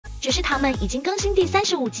绝世唐门已经更新第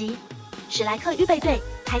35集，史莱克预备队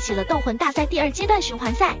开启了斗魂大赛第2阶段循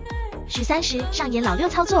环赛，13时上演老六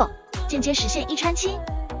操作，间接实现1穿7。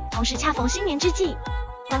同时恰逢新年之际，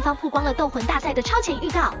官方曝光了斗魂大赛的超前预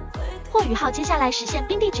告，霍雨浩接下来实现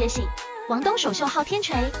冰帝觉醒，王冬手握昊天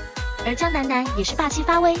锤，而江楠楠也是霸气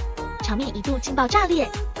发威，场面一度劲爆炸裂。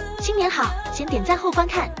新年好，先点赞后观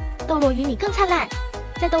看，斗罗与你更灿烂。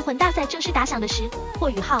在斗魂大赛正式打响的时，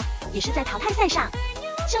霍雨浩也是在淘汰赛上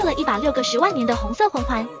秀了一把6个10万年的红色魂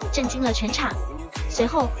环，震惊了全场。随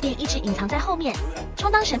后便一直隐藏在后面，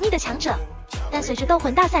充当神秘的强者。但随着斗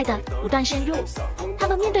魂大赛的不断深入，他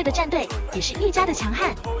们面对的战队也是愈加的强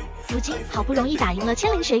悍。如今好不容易打赢了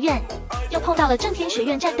千灵学院，又碰到了正天学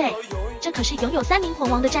院战队，这可是拥有3名魂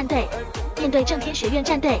王的战队。面对正天学院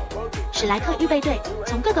战队，史莱克预备队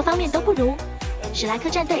从各个方面都不如，史莱克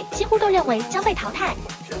战队几乎都认为将被淘汰。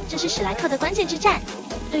这是史莱克的关键之战，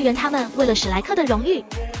队员他们为了史莱克的荣誉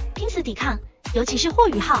拼死抵抗，尤其是霍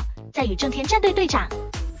雨浩在与正天战队队长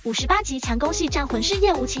58级强攻系战魂师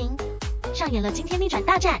叶无情上演了惊天逆转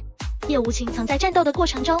大战。叶无情曾在战斗的过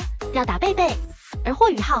程中吊打贝贝，而霍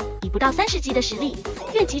雨浩以不到30级的实力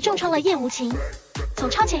越级重创了叶无情。从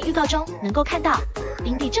超前预告中能够看到，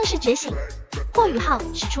冰帝正式觉醒，霍雨浩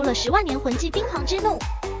使出了10万年魂技冰皇之怒。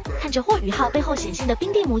看着霍雨浩背后显现的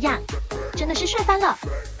冰帝模样，真的是帅翻了。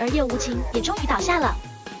而叶无情也终于倒下了。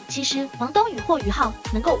其实王冬与霍雨浩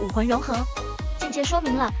能够武魂融合，间接说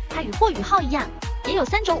明了他与霍雨浩一样，也有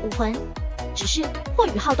3种武魂。只是霍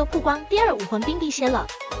雨浩都曝光第2武魂冰帝蝎了，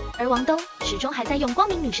而王冬始终还在用光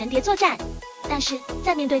明女神蝶作战。但是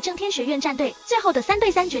在面对正天学院战队最后的3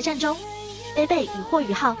对3决战中，贝贝与霍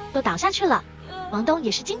雨浩都倒下去了，王冬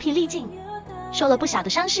也是精疲力尽，受了不小的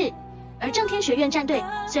伤势。而正天学院战队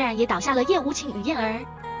虽然也倒下了叶无情与燕儿，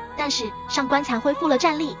但是上官蚕恢复了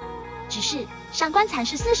战力。只是上官蚕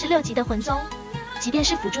是46级的魂宗，即便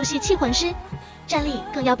是辅助系气魂师，战力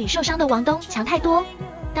更要比受伤的王冬强太多。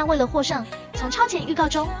但为了获胜，从超前预告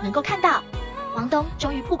中能够看到，王冬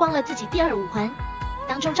终于曝光了自己第2武魂，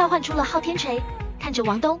当中召唤出了昊天锤。看着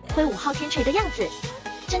王冬挥舞昊天锤的样子，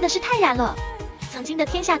真的是太燃了。曾经的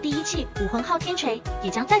天下第1器武魂昊天锤也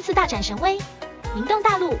将再次大展神威，名动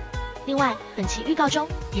大陆。另外，本期预告中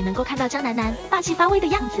也能够看到江楠楠霸气发威的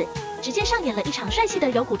样子，直接上演了一场帅气的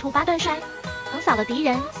柔骨兔8段摔，横扫了敌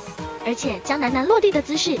人。而且江楠楠落地的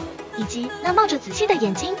姿势，以及那冒着紫气的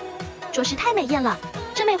眼睛，着实太美艳了。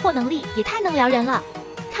这魅惑能力也太能撩人了。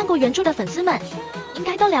看过原著的粉丝们应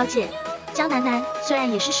该都了解，江楠楠虽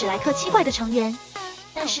然也是史莱克7怪的成员，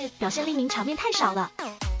但是表现令名场面太少了。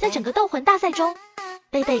在整个斗魂大赛中，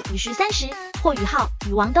贝贝与13时、霍雨浩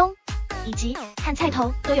与王冬以及看菜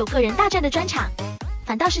头都有个人大战的专场，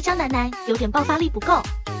反倒是江楠楠有点爆发力不够。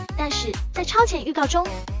但是在超前预告中，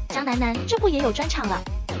江楠楠这不也有专场了，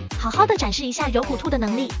好好的展示一下柔骨兔的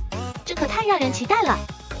能力，这可太让人期待了。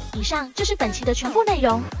以上就是本期的全部内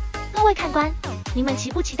容，各位看官，你们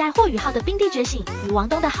期不期待霍雨浩的冰帝觉醒与王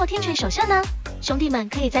冬的昊天锤首秀呢？兄弟们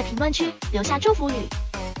可以在评论区留下祝福语，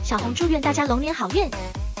小红祝愿大家龙年好运。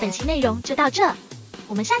本期内容就到这，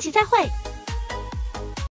我们下期再会。